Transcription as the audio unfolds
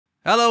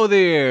Hello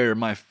there,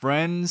 my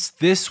friends.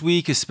 This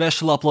week is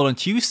special upload on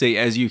Tuesday,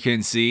 as you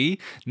can see.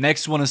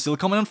 Next one is still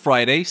coming on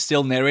Friday,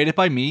 still narrated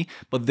by me,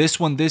 but this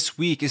one this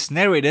week is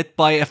narrated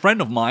by a friend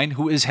of mine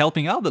who is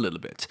helping out a little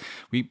bit.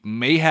 We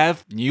may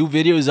have new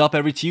videos up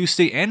every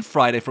Tuesday and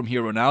Friday from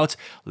here on out.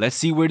 Let's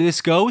see where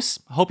this goes.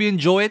 Hope you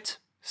enjoy it.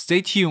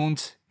 Stay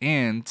tuned,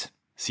 and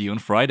see you on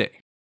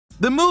Friday.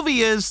 The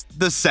movie is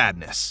The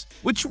Sadness,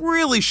 which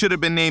really should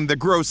have been named The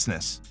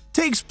Grossness.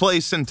 Takes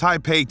place in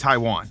Taipei,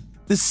 Taiwan.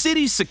 The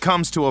city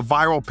succumbs to a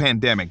viral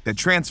pandemic that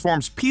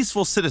transforms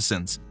peaceful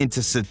citizens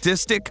into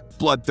sadistic,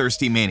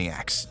 bloodthirsty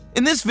maniacs.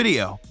 In this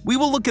video, we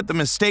will look at the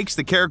mistakes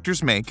the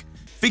characters make,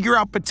 figure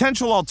out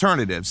potential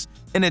alternatives,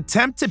 and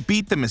attempt to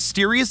beat the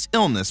mysterious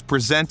illness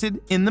presented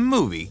in the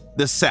movie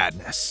The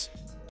Sadness.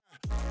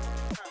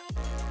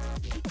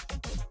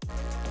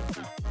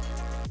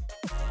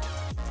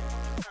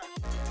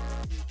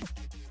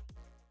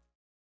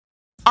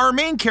 Our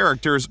main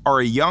characters are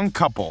a young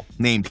couple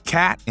named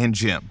Kat and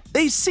Jim.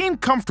 They seem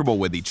comfortable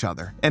with each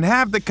other and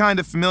have the kind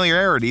of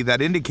familiarity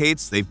that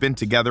indicates they've been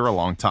together a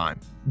long time.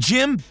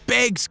 Jim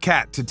begs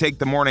Kat to take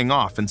the morning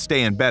off and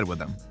stay in bed with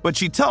him, but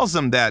she tells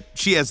him that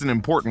she has an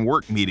important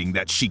work meeting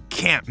that she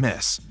can't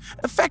miss,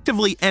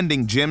 effectively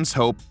ending Jim's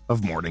hope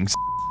of mornings.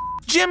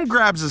 Jim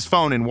grabs his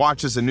phone and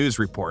watches a news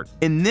report,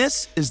 and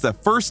this is the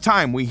first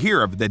time we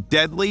hear of the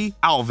deadly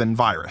Alvin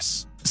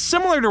virus.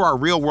 Similar to our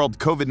real-world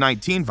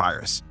COVID-19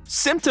 virus,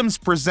 symptoms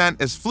present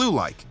as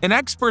flu-like, and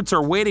experts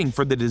are waiting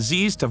for the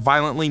disease to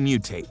violently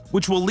mutate,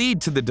 which will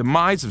lead to the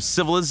demise of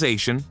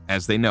civilization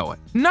as they know it.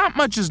 Not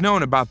much is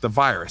known about the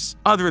virus,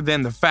 other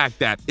than the fact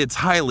that it's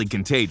highly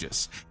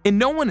contagious, and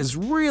no one is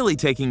really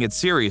taking it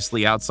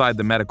seriously outside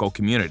the medical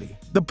community.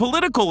 The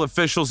political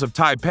officials of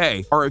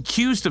Taipei are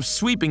accused of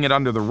sweeping it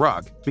under the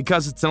rug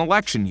because it's an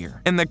election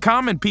year, and the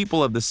common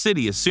people of the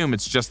city assume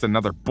it's just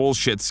another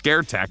bullshit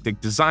scare tactic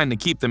designed to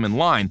keep them in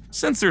line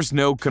since there's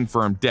no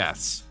confirmed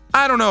deaths.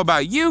 I don't know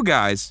about you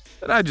guys,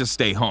 but I just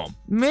stay home.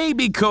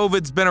 Maybe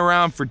COVID's been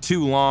around for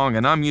too long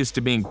and I'm used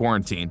to being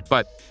quarantined,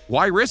 but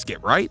why risk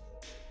it, right?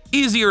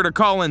 Easier to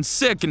call in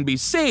sick and be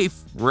safe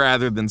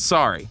rather than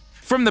sorry.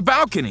 From the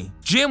balcony,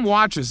 Jim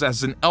watches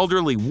as an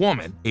elderly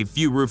woman a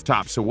few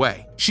rooftops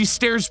away. She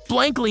stares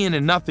blankly into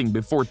nothing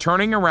before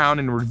turning around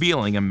and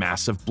revealing a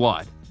mass of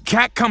blood.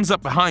 Kat comes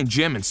up behind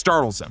Jim and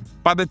startles him.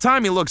 By the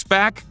time he looks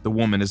back, the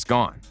woman is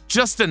gone.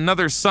 Just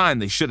another sign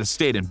they should have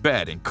stayed in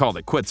bed and called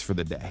it quits for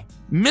the day.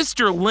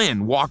 Mr.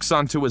 Lin walks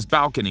onto his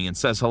balcony and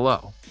says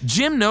hello.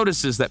 Jim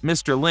notices that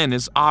Mr. Lin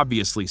is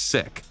obviously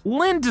sick.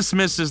 Lin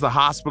dismisses the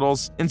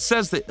hospitals and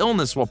says the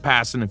illness will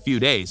pass in a few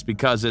days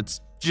because it's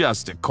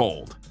just a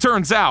cold.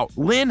 Turns out,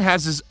 Lin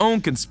has his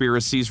own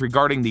conspiracies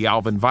regarding the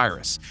Alvin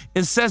virus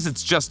and says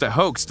it's just a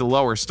hoax to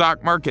lower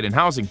stock market and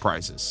housing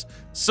prices,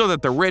 so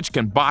that the rich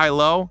can buy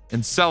low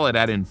and sell it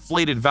at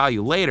inflated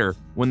value later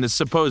when the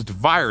supposed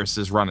virus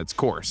has run its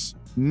course.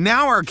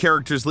 Now our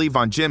characters leave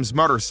on Jim's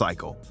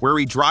motorcycle, where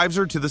he drives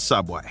her to the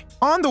subway.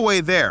 On the way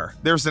there,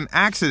 there's an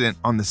accident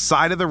on the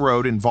side of the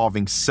road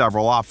involving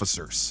several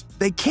officers.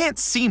 They can't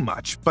see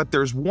much, but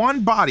there's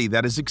one body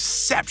that is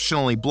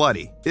exceptionally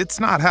bloody.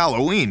 It's not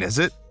Halloween, is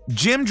it?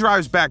 Jim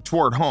drives back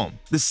toward home.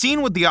 The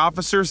scene with the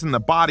officers and the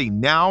body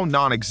now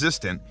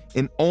non-existent,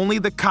 and only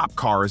the cop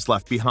car is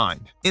left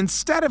behind.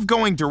 Instead of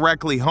going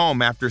directly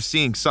home after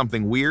seeing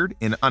something weird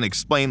and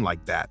unexplained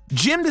like that,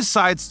 Jim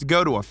decides to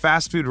go to a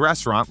fast food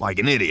restaurant like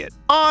an idiot.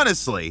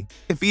 Honestly,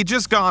 if he'd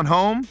just gone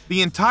home,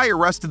 the entire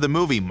rest of the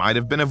movie might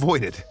have been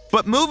avoided.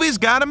 But movies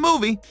got a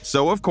movie,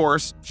 so of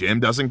course, Jim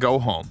doesn't go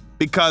home,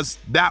 because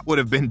that would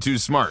have been too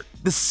smart.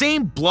 The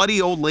same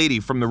bloody old lady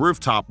from the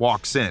rooftop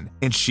walks in,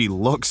 and she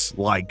looks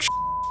like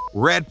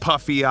red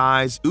puffy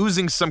eyes,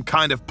 oozing some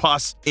kind of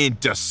pus, and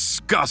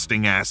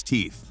disgusting-ass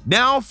teeth.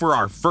 Now for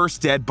our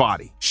first dead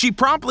body. She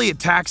promptly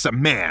attacks a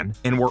man,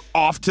 and we're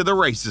off to the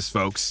races,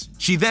 folks.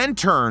 She then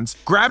turns,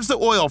 grabs the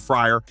oil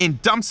fryer,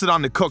 and dumps it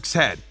on the cook's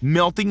head,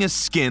 melting his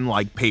skin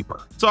like paper.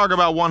 Talk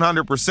about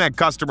 100%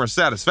 customer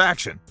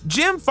satisfaction.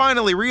 Jim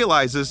finally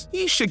realizes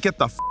he should get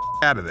the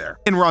out of there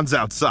and runs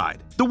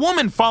outside. The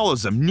woman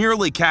follows him,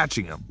 nearly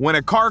catching him, when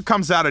a car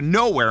comes out of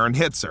nowhere and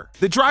hits her.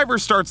 The driver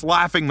starts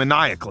laughing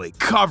maniacally,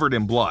 covered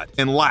in blood,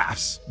 and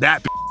laughs.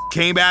 That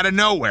came out of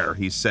nowhere,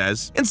 he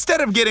says. Instead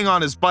of getting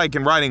on his bike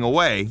and riding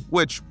away,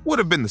 which would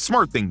have been the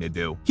smart thing to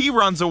do, he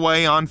runs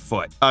away on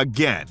foot.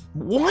 Again.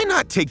 Why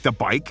not take the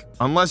bike?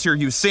 Unless you're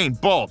Usain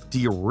Bolt, do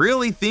you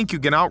really think you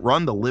can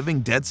outrun the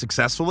living dead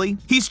successfully?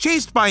 He's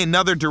chased by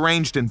another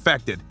deranged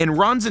infected and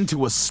runs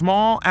into a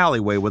small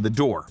alleyway with a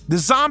door. The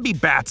zombie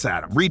bats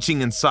at him,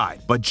 reaching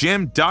inside, but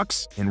Jim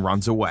ducks and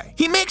runs away.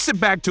 He makes it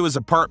back to his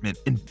apartment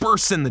and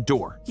bursts in the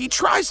door. He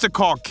tries to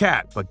call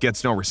Kat, but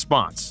gets no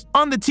response.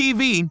 On the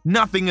TV,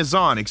 nothing is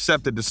on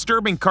except a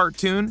disturbing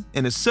cartoon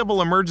and a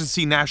civil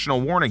emergency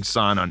national warning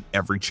sign on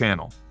every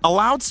channel. A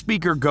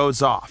loudspeaker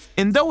goes off,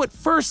 and though at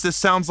first this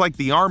sounds like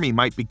the army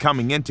might be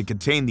coming in to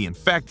contain the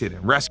infected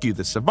and rescue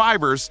the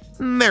survivors,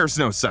 there's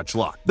no such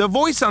luck. The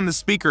voice on the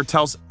speaker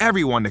tells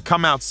everyone to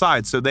come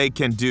outside so they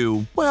can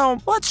do,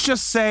 well, let's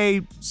just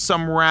say,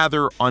 some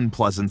rather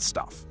unpleasant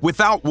stuff.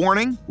 Without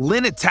warning,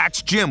 Lynn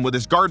attacks Jim with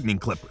his gardening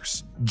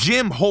clippers.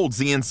 Jim holds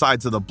the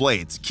insides of the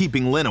blades,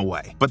 keeping Lynn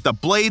away, but the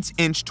blades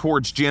inch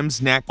towards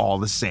Jim's neck all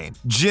the same.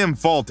 Jim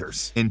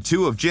falters, and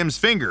 2 of Jim's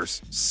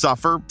fingers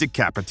suffer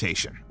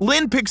decapitation.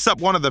 Lynn picks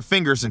up one of the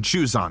fingers and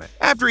chews on it.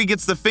 After he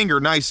gets the finger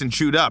nice and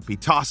chewed up, he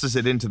tosses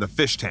it into the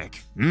fish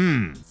tank.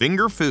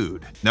 Finger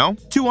food. No?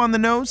 2 on the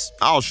nose?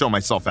 I'll show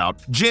myself out.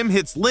 Jim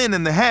hits Lynn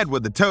in the head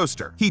with the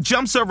toaster. He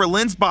jumps over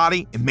Lynn's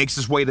body and makes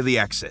his way to the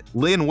exit.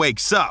 Lynn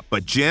wakes up,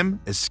 but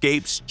Jim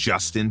escapes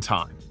just in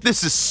time.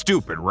 This is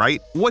stupid,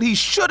 right? What he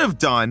should have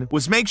done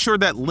was make sure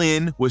that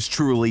Lynn was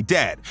truly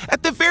dead.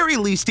 At the very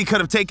least, he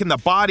could have taken the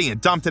body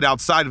and dumped it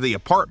outside of the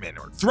apartment,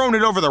 or thrown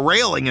it over the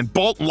railing and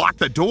bolt and locked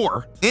the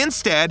door.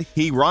 Instead,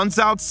 he runs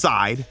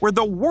outside where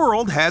the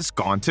world has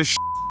gone to shit.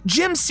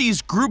 Jim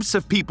sees groups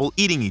of people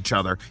eating each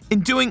other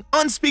and doing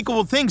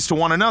unspeakable things to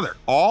one another,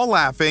 all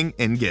laughing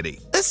and giddy.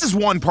 This is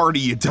one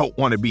party you don't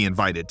want to be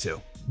invited to.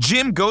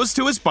 Jim goes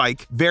to his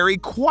bike, very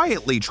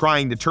quietly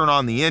trying to turn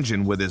on the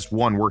engine with his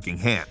one working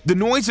hand. The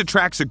noise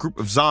attracts a group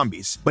of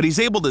zombies, but he's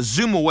able to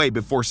zoom away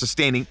before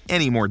sustaining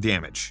any more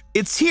damage.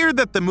 It's here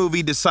that the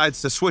movie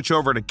decides to switch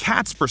over to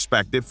Kat's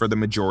perspective for the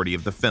majority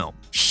of the film.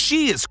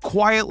 She is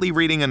quietly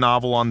reading a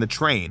novel on the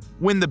train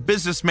when the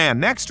businessman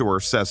next to her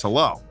says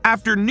hello.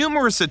 After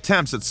numerous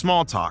attempts at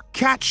small talk,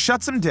 Kat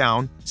shuts him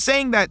down,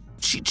 saying that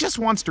she just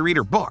wants to read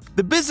her book.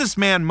 The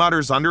businessman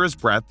mutters under his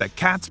breath that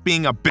Kat's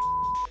being a bitch.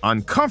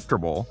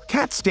 Uncomfortable,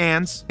 Kat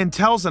stands and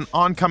tells an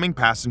oncoming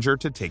passenger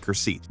to take her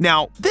seat.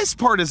 Now, this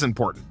part is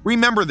important.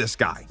 Remember this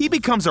guy. He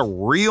becomes a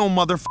real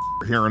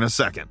motherfucker here in a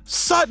second.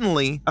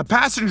 Suddenly, a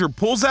passenger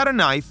pulls out a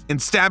knife and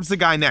stabs the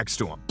guy next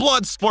to him.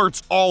 Blood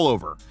splurts all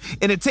over,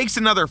 and it takes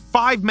another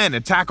 5 men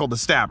to tackle the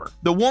stabber.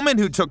 The woman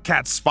who took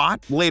Kat's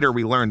spot, later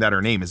we learn that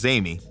her name is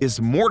Amy,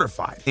 is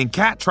mortified, and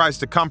Kat tries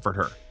to comfort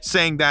her,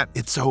 saying that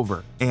it's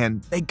over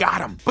and they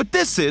got him. But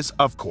this is,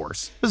 of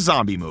course, a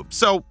zombie movie,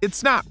 so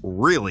it's not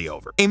really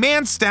over. A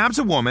man stabs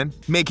a woman,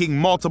 making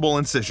multiple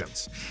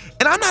incisions.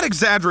 And I'm not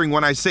exaggerating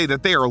when I say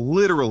that they are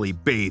literally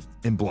bathed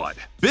in blood.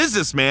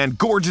 Businessman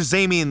gorges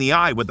Amy in the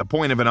eye with the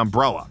point of an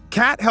umbrella.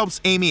 Kat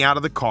helps Amy out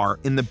of the car,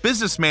 and the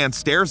businessman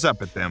stares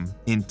up at them,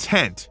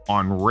 intent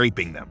on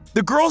raping them.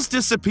 The girls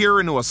disappear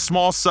into a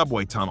small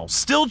subway tunnel,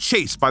 still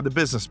chased by the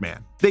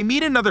businessman. They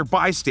meet another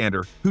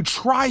bystander who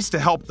tries to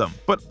help them,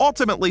 but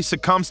ultimately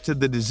succumbs to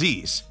the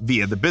disease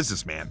via the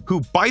businessman,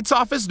 who bites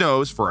off his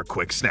nose for a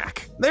quick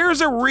snack.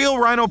 There's a real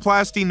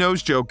rhinoplasty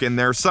nose joke in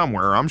there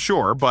somewhere, I'm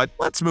sure, but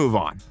let's move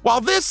on.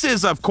 While this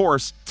is, of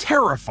course,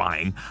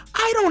 terrifying,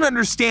 I don't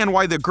understand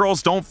why the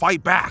girls don't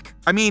fight back.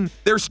 I mean,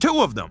 there's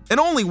 2 of them, and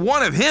only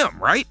 1 of him,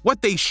 right?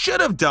 What they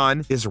should have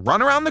done is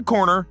run around the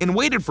corner and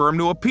waited for him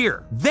to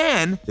appear.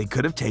 Then they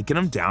could have taken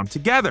him down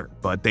together.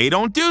 But they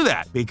don't do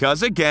that,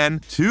 because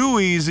again, too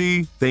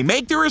easy. They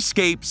make their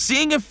escape,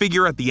 seeing a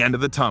figure at the end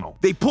of the tunnel.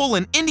 They pull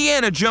an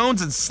Indiana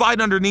Jones and slide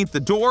underneath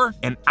the door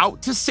and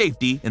out to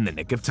safety in the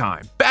nick of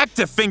time. Back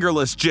to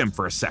Fingerless Jim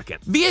for a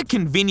second. Via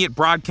convenient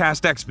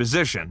broadcast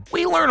exposition,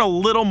 we learn a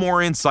little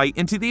more insight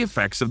into the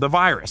effects of the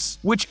virus,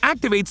 which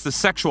activates the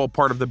sexual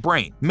part of the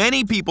brain.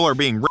 Many people are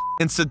being raped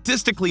and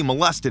sadistically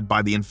molested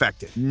by the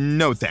infected.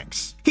 No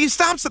thanks. He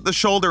stops at the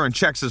shoulder and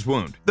checks his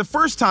wound. The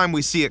first time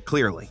we see it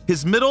clearly,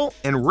 his middle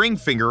and ring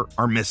finger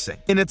are missing,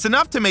 and it's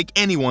enough to make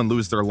anyone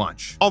lose their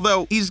lunch.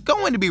 Although he's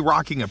going to be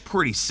rocking a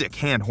pretty sick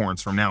hand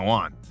horns from now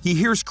on. He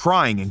hears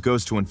crying and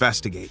goes to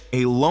investigate.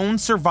 A lone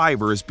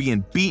survivor is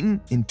being beaten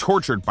and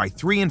tortured by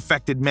 3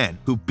 infected men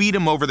who beat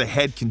him over the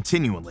head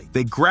continually.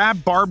 They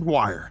grab barbed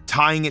wire,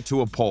 tying it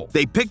to a pole.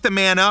 They pick the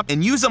man up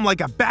and use him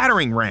like a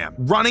battering ram,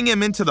 running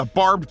him into the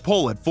barbed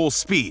pole at full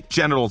speed,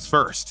 genitals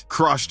first.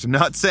 Crushed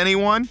nuts,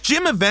 anyone?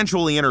 Jim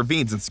eventually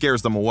intervenes and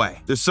scares them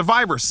away. The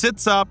survivor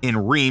sits up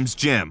and reams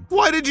Jim.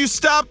 "Why did you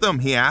stop them?"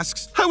 he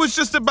asks. "I was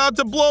just about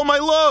to blow my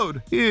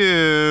load."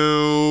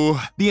 Ew.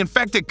 The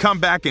infected come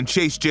back and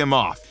chase Jim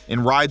off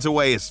and rides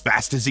away as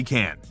fast as he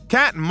can.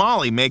 Kat and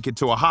Molly make it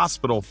to a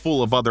hospital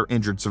full of other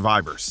injured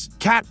survivors.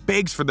 Kat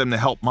begs for them to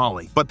help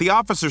Molly, but the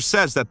officer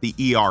says that the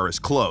ER is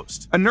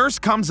closed. A nurse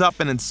comes up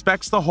and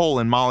inspects the hole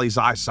in Molly's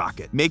eye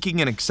socket,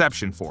 making an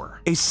exception for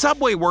her. A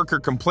subway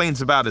worker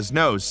complains about his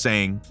nose,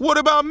 saying, "What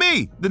about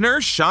me?" The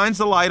nurse shines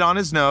the light on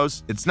his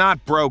nose. "It's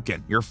not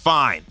broken. You're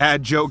fine."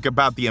 Bad joke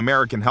about the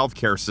American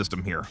healthcare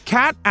system here.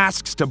 Kat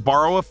asks to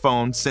borrow a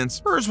phone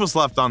since hers was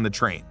left on the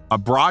train. A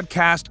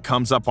broadcast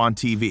comes up on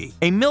TV.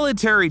 A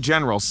military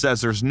general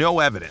says there's no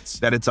evidence confidence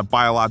that it's a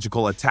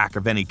biological attack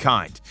of any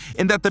kind,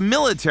 and that the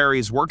military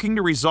is working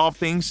to resolve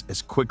things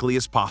as quickly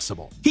as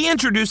possible. He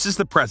introduces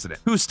the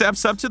president, who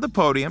steps up to the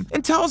podium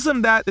and tells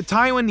them that the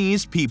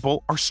Taiwanese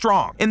people are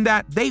strong and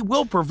that they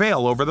will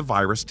prevail over the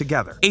virus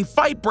together. A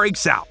fight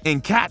breaks out,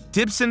 and Kat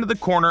dips into the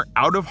corner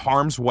out of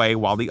harm's way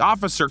while the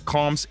officer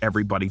calms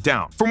everybody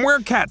down. From where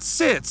Kat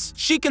sits,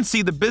 she can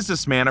see the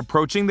businessman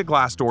approaching the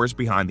glass doors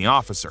behind the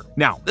officer.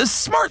 Now, the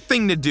smart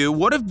thing to do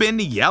would have been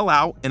to yell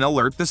out and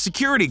alert the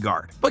security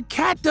guard, but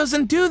Kat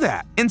doesn't do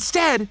that.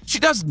 Instead, she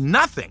does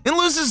nothing and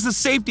loses the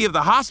safety of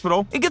the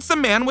hospital and gets the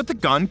man with the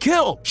gun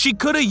killed. She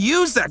could have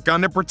used that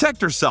gun to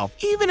protect herself,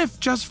 even if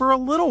just for a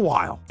little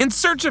while. In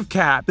search of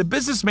Kat, the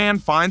businessman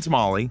finds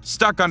Molly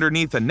stuck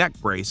underneath a neck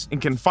brace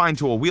and confined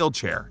to a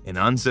wheelchair and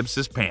unzips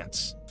his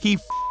pants. He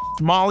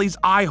Molly's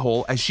eye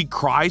hole as she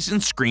cries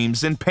and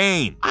screams in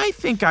pain. I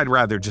think I'd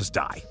rather just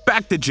die.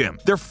 Back to Jim.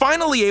 They're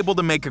finally able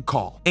to make a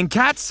call, and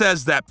Kat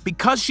says that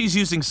because she's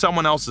using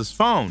someone else's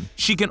phone,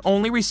 she can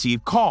only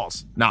receive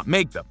calls, not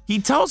make them. He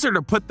tells her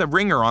to put the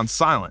ringer on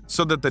silent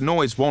so that the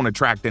noise won't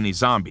attract any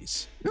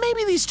zombies.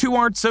 Maybe these two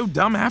aren't so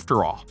dumb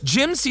after all.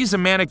 Jim sees a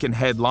mannequin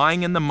head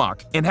lying in the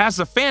muck and has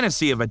a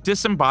fantasy of a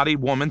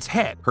disembodied woman's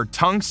head, her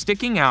tongue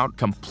sticking out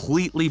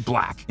completely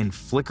black and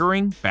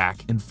flickering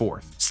back and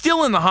forth.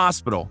 Still in the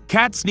hospital,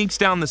 Kat sneaks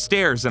down the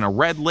stairs in a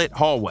red-lit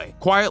hallway,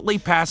 quietly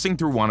passing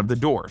through one of the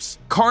doors.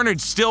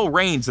 Carnage still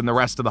reigns in the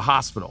rest of the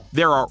hospital.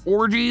 There are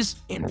orgies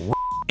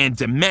and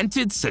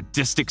demented,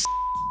 sadistic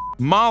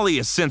Molly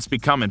has since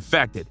become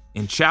infected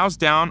and chows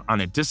down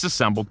on a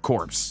disassembled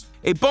corpse.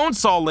 A bone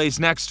saw lays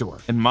next to her,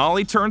 and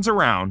Molly turns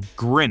around,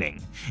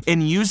 grinning,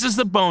 and uses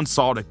the bone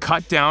saw to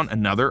cut down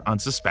another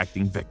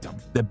unsuspecting victim.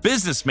 The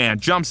businessman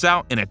jumps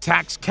out and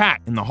attacks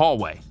Kat in the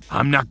hallway.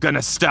 "I'm not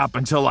gonna stop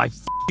until I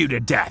you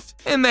to death."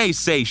 And they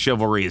say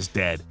chivalry is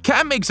dead.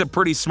 Kat makes a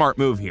pretty smart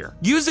move here.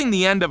 Using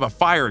the end of a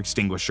fire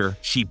extinguisher,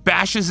 she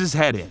bashes his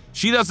head in.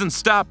 She doesn't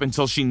stop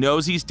until she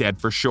knows he's dead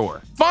for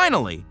sure.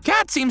 Finally,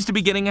 Kat seems to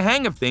be getting a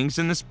hang of things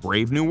in this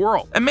brave new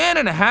world. A man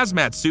in a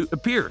hazmat suit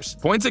appears,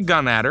 points a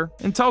gun at her,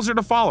 and tells her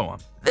to follow him.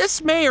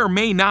 This may or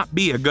may not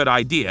be a good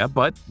idea,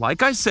 but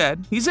like I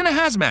said, he's in a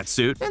hazmat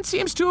suit and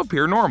seems to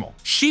appear normal.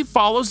 She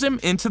follows him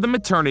into the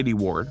maternity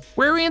ward,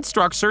 where he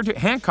instructs her to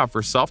handcuff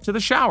herself to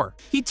the shower.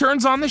 He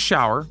turns on the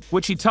shower,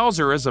 which he tells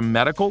her is a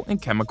medical and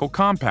chemical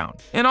compound.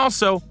 And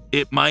also,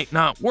 it might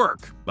not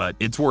work, but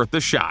it's worth a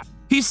shot.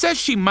 He says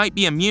she might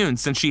be immune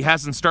since she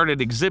hasn't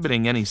started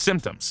exhibiting any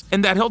symptoms,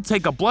 and that he'll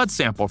take a blood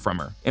sample from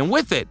her, and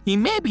with it, he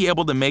may be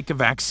able to make a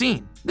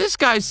vaccine. This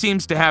guy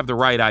seems to have the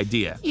right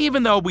idea,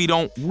 even though we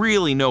don't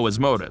really know his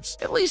motives.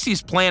 At least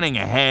he's planning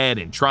ahead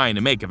and trying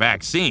to make a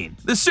vaccine.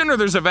 The sooner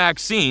there's a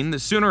vaccine, the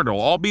sooner it'll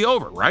all be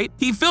over, right?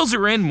 He fills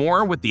her in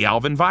more with the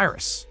Alvin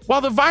virus.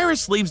 While the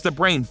virus leaves the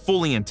brain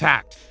fully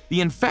intact, the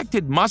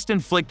infected must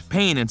inflict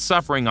pain and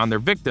suffering on their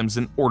victims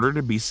in order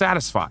to be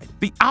satisfied.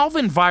 The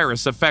Alvin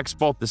virus affects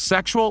both the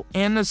sexual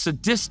and the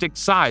sadistic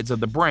sides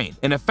of the brain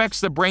and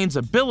affects the brain's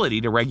ability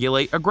to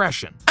regulate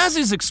aggression. As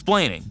he's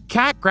explaining,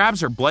 Kat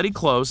grabs her bloody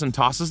clothes and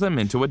tosses them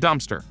into a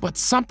dumpster, but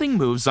something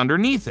moves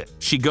underneath it.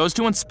 She goes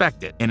to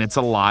inspect it, and it's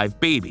a live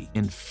baby,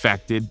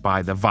 infected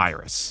by the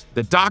virus.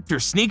 The doctor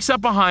sneaks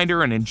up behind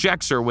her and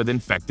injects her with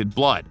infected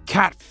blood.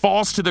 Kat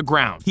falls to the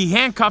ground. He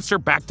handcuffs her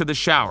back to the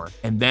shower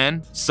and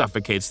then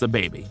suffocates the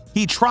baby.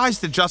 He tries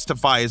to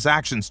justify his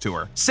actions to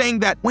her, saying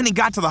that when he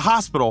got to the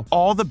hospital,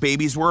 all the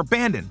babies were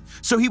abandoned,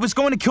 so he was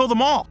going to kill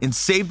them all and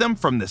save them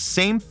from the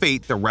same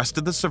fate the rest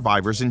of the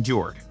survivors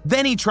endured.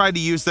 Then he tried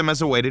to use them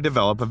as a way to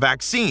develop a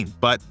vaccine,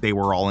 but they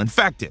were all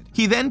infected.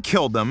 He then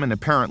killed them and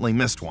apparently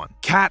missed one.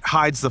 Kat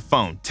hides the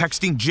phone,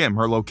 texting Jim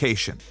her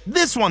location.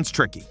 This one's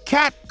tricky.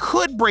 Kat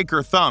could break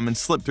her thumb and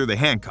slip through the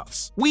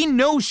handcuffs. We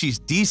know she's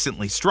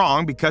decently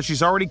strong because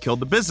she's already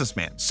killed the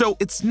businessman, so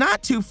it's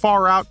not too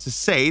far out to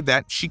say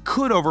that she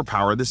could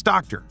overpower this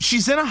doctor.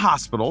 She's in a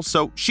hospital,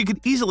 so she could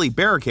easily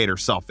barricade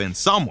herself in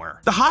somewhere.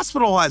 The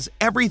hospital has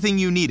everything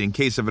you need in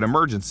case of an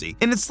emergency,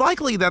 and it's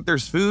likely that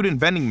there's food and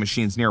vending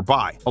machines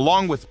nearby,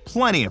 along with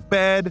plenty of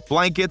bed,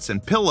 blankets,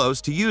 and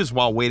pillows to use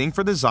while waiting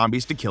for the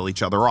zombies to kill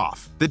each other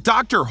off. The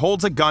doctor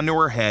holds a gun to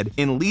her head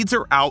and leads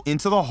her out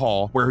into the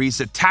hall where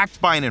he's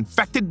attacked by an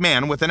infected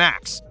man with an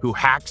axe who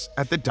hacks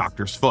at the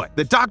doctor's foot.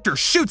 The doctor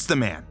shoots the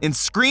man and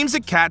screams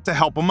at Kat to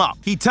help him up.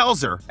 He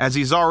tells her, as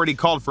he's already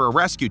called for a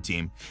rescue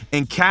team,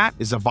 and Kat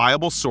is a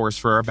viable source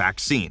for a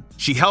vaccine.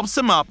 She helps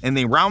him up and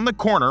they round the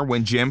corner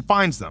when Jim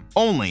finds them.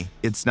 Only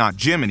it's not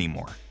Jim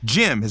anymore.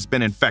 Jim has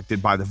been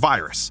infected by the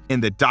virus,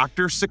 and the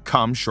doctor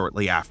succumbs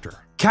shortly after.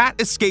 Kat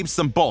escapes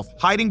them both,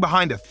 hiding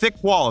behind a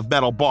thick wall of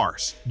metal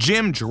bars.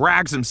 Jim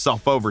drags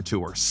himself over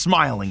to her,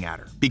 smiling at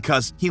her,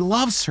 because he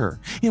loves her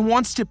and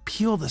wants to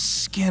peel the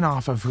skin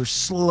off of her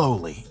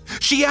slowly.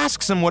 She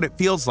asks him what it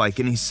feels like,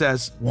 and he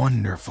says,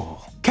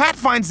 "Wonderful." Kat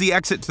finds the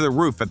exit to the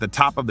roof at the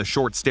top of the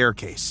short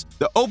staircase.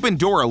 The open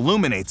door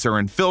illuminates her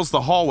and fills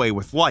the hallway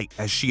with light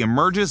as she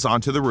emerges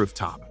onto the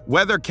rooftop.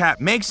 Whether Kat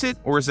makes it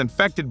or is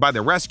infected by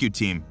the rescue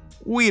team,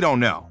 We don't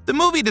know. The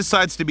movie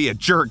decides to be a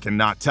jerk and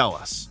not tell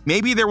us.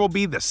 Maybe there will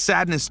be the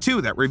sadness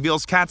too that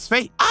reveals Kat's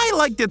fate. I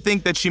like to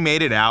think that she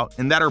made it out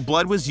and that her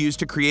blood was used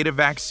to create a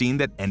vaccine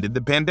that ended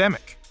the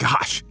pandemic.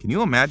 Gosh, can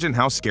you imagine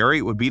how scary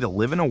it would be to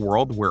live in a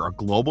world where a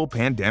global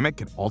pandemic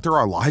could alter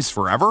our lives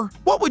forever?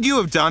 What would you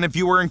have done if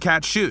you were in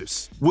Kat's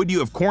shoes? Would you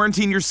have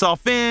quarantined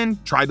yourself in,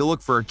 tried to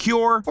look for a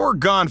cure, or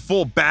gone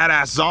full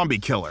badass zombie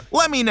killer?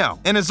 Let me know.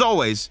 And as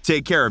always,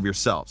 take care of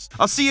yourselves.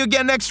 I'll see you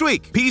again next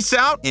week. Peace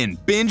out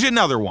and binge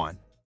another one.